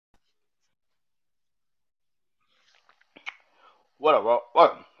What up, bro?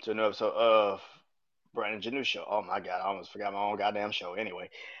 Welcome to a new episode of BrandonJaneauShow. Oh my god, I almost forgot my own goddamn show. Anyway,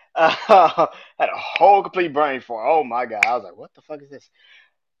 had a whole complete brain for. Oh my god, I was like, what the fuck is this?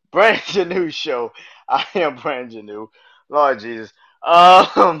 BrandonJaneauShow. I am Brandon Lord Jesus. And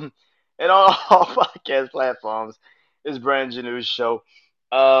on all podcast platforms, it's BrandonJaneauShow.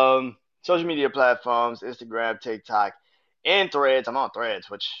 Social media platforms, Instagram, TikTok, and Threads. I'm on Threads,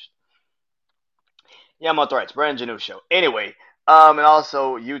 which yeah, I'm on Threads. Brandon Janeau Show. Anyway, and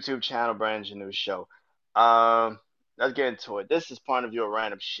also YouTube channel Brandon Janeau Show. Let's get into it. This is part of your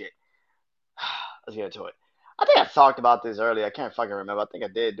random shit. Let's get into it. I think I talked about this earlier. I can't fucking remember. I think I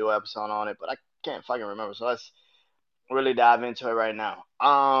did do an episode on it, but I can't fucking remember. So let's really dive into it right now.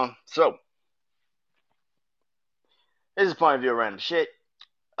 So this is point of view random shit.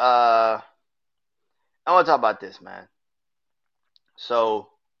 Uh, I want to talk about this, man. So,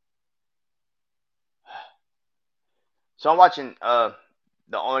 so I'm watching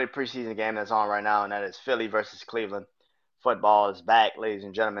the only preseason game that's on right now, and that is Philly versus Cleveland. Football is back, ladies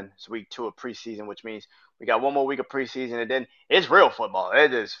and gentlemen. It's week 2 of preseason, which means we got one more week of preseason, and then it's real football.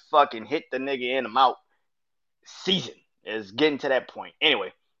 It just fucking hit the nigga in the mouth. Season is getting to that point.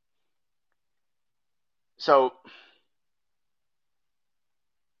 Anyway, so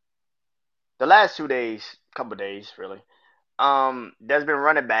the last 2 days, couple days really, there's been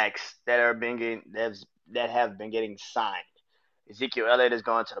running backs that are being getting, that have been getting signed. Ezekiel Elliott is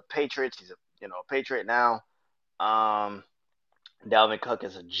going to the Patriots. He's a Patriot now. Um, Dalvin Cook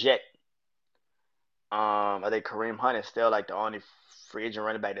is a Jet. I think Kareem Hunt is still like the only free agent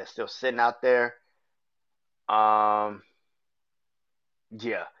running back that's still sitting out there. Um,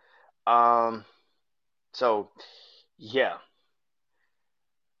 yeah. Um, so yeah.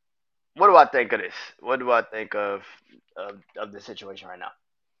 What do I think of this? What do I think of the situation right now?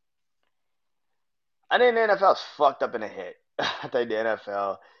 I think the NFL's fucked up in the head. I think the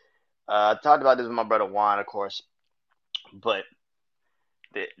NFL. I talked about this with my brother Juan, of course, but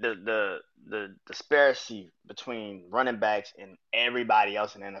the disparity between running backs and everybody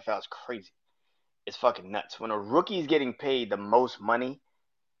else in the NFL is crazy. It's fucking nuts. When a rookie's getting paid the most money,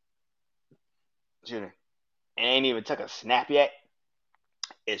 excuse me, and ain't even took a snap yet,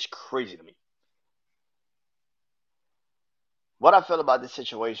 it's crazy to me. What I feel about this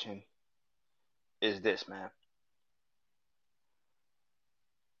situation is this, man.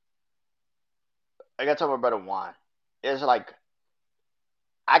 I got to tell my brother Juan. It's like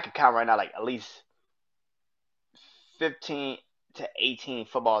I could count right now like at least 15 to 18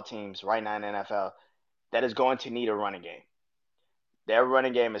 football teams right now in the NFL that is going to need a running game. Their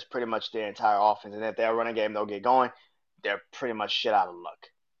running game is pretty much their entire offense, and if their running game don't get going, they're pretty much shit out of luck.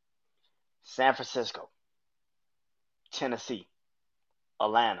 San Francisco, Tennessee,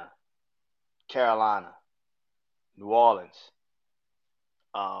 Atlanta, Carolina, New Orleans,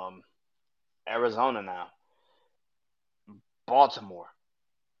 um, Arizona now, Baltimore,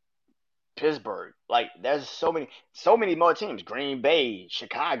 Pittsburgh. Like there's so many more teams. Green Bay,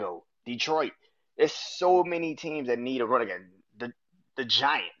 Chicago, Detroit. There's so many teams that need a running game. The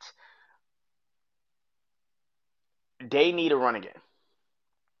Giants, they need a running game.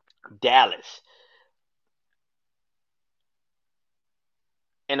 Dallas,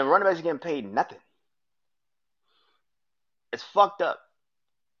 and the running backs are getting paid nothing. It's fucked up.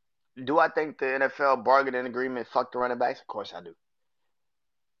 Do I think the NFL bargaining agreement fucked the running backs? Of course I do.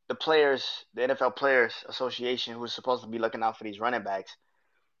 The players, the NFL Players Association, who's supposed to be looking out for these running backs,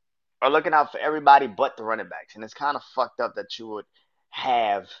 are looking out for everybody but the running backs. And it's kind of fucked up that you would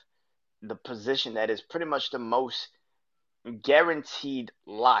have the position that is pretty much the most guaranteed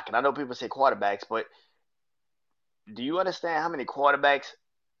lock. And I know people say quarterbacks, but do you understand how many quarterbacks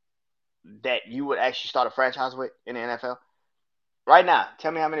that you would actually start a franchise with in the NFL? Right now,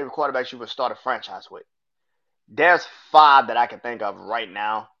 tell me how many quarterbacks you would start a franchise with. There's five that I can think of right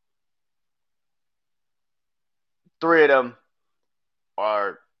now. Three of them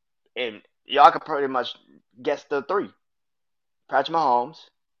are, and y'all can pretty much guess the three: Patrick Mahomes,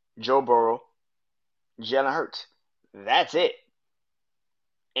 Joe Burrow, Jalen Hurts. That's it.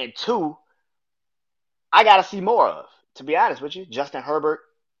 And two, I gotta see more of. To be honest with you, Justin Herbert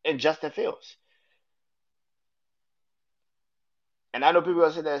and Justin Fields. And I know people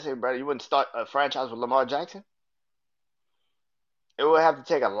gonna sit there and say, "Brother, you wouldn't start a franchise with Lamar Jackson." It would have to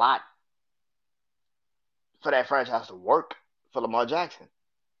take a lot for that franchise to work for Lamar Jackson.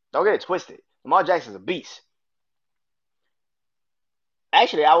 Don't get it twisted. Lamar Jackson's a beast.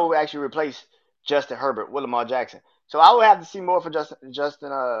 Actually, I would actually replace Justin Herbert with Lamar Jackson. So I would have to see more for Justin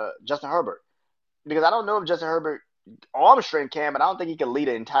Herbert because I don't know if Justin Herbert arm strength can, but I don't think he can lead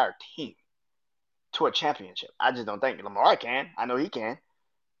an entire team. to a championship. I just don't think Lamar can. I know he can.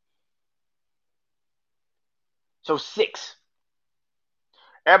 So 6.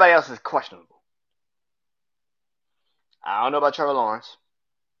 Everybody else is questionable. I don't know about Trevor Lawrence.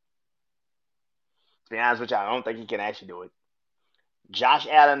 To be honest with you, I don't think he can actually do it. Josh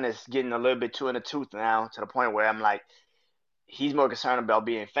Allen is getting a little bit too in the tooth now, to the point where I'm like, he's more concerned about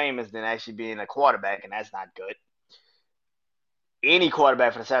being famous than actually being a quarterback, and that's not good. Any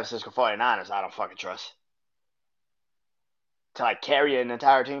quarterback for the San Francisco 49ers, I don't fucking trust. To like carry an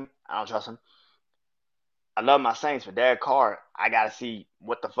entire team, I don't trust him. I love my Saints, but Derek Carr, I gotta see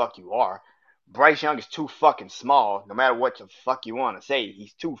what the fuck you are. Bryce Young is too fucking small. No matter what the fuck you want to say,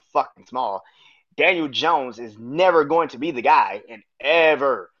 he's too fucking small. Daniel Jones is never going to be the guy, and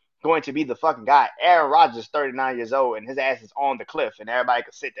ever going to be the fucking guy. Aaron Rodgers is 39 years old, and his ass is on the cliff, and everybody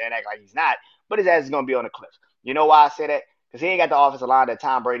can sit there and act like he's not, but his ass is going to be on the cliff. You know why I say that? Because he ain't got the offensive line that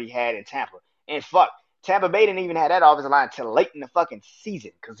Tom Brady had in Tampa. And fuck, Tampa Bay didn't even have that offensive line until late in the fucking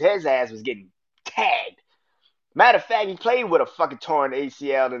season, because his ass was getting tagged. Matter of fact, he played with a fucking torn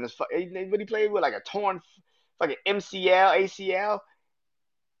ACL in his what he played with, like a torn fucking MCL, ACL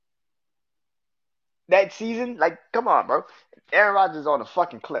that season. Like, come on, bro. Aaron Rodgers is on a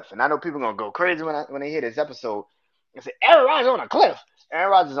fucking cliff, and I know people are gonna go crazy when they hear this episode and say Aaron Rodgers on a cliff.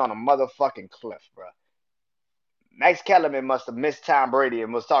 Aaron Rodgers is on a motherfucking cliff, bro. Max Kellerman must have missed Tom Brady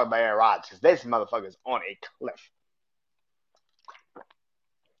and was talking about Aaron Rodgers, because this motherfucker's on a cliff.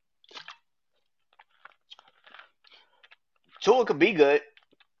 Tua could be good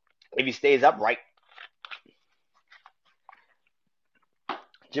if he stays upright.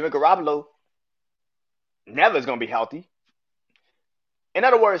 Jimmy Garoppolo never is gonna be healthy. In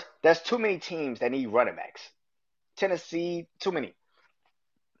other words, there's too many teams that need running backs. Tennessee, too many.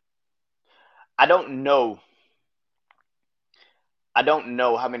 I don't know. I don't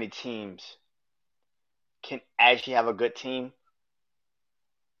know how many teams can actually have a good team.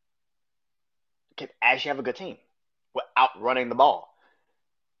 Can actually have a good team without running the ball.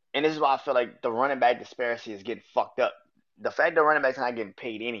 And this is why I feel like the running back disparity is getting fucked up. The fact that running backs are not getting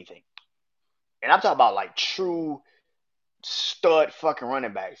paid anything. And I'm talking about like true stud fucking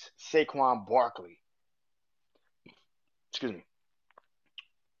running backs. Saquon Barkley. Excuse me.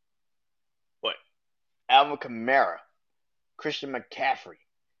 What? Alvin Kamara. Christian McCaffrey.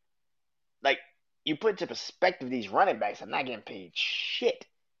 Like, you put into perspective, these running backs are not getting paid shit.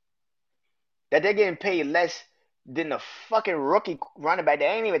 That they're getting paid less than the fucking rookie running back that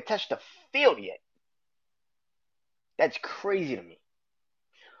ain't even touched the field yet. That's crazy to me.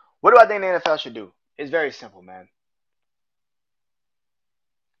 What do I think the NFL should do? It's very simple, man.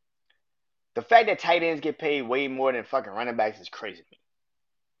 The fact that tight ends get paid way more than fucking running backs is crazy to me.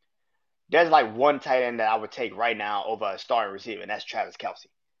 There's like one tight end that I would take right now over a starting receiver, and that's Travis Kelce.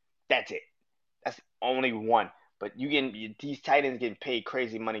 That's it. That's only one. But these tight ends getting paid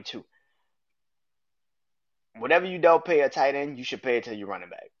crazy money too. Whatever you don't pay a tight end, you should pay it to your running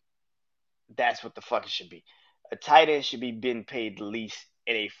back. That's what the fuck it should be. A tight end should be being paid the least,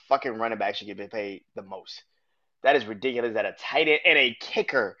 and a fucking running back should get paid the most. That is ridiculous that a tight end and a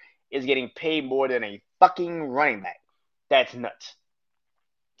kicker is getting paid more than a fucking running back. That's nuts.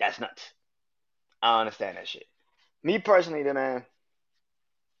 That's nuts. I don't understand that shit. Me personally, man,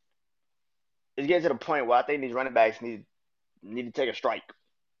 it's getting to the point where I think these running backs need to take a strike.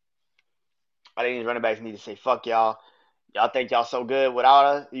 I think these running backs need to say, fuck y'all. Y'all think y'all so good without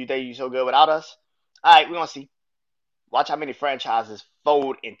us? You think you so good without us? All right, we're going to see. Watch how many franchises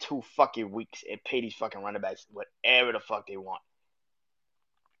fold in 2 fucking weeks and pay these fucking running backs whatever the fuck they want.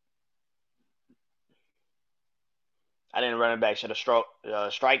 I think the running back should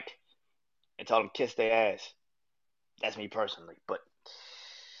have striked and told them kiss their ass. That's me personally, but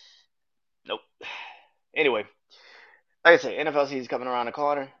nope. Anyway, like I said, NFL season is coming around the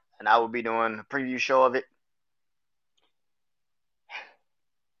corner, and I will be doing a preview show of it.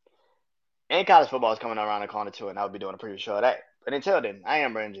 And college football is coming around the corner too, and I'll be doing a preview show of that. But until then, I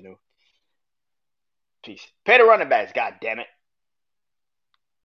am Brandon Janeau. Peace. Pay the running backs, god damn it.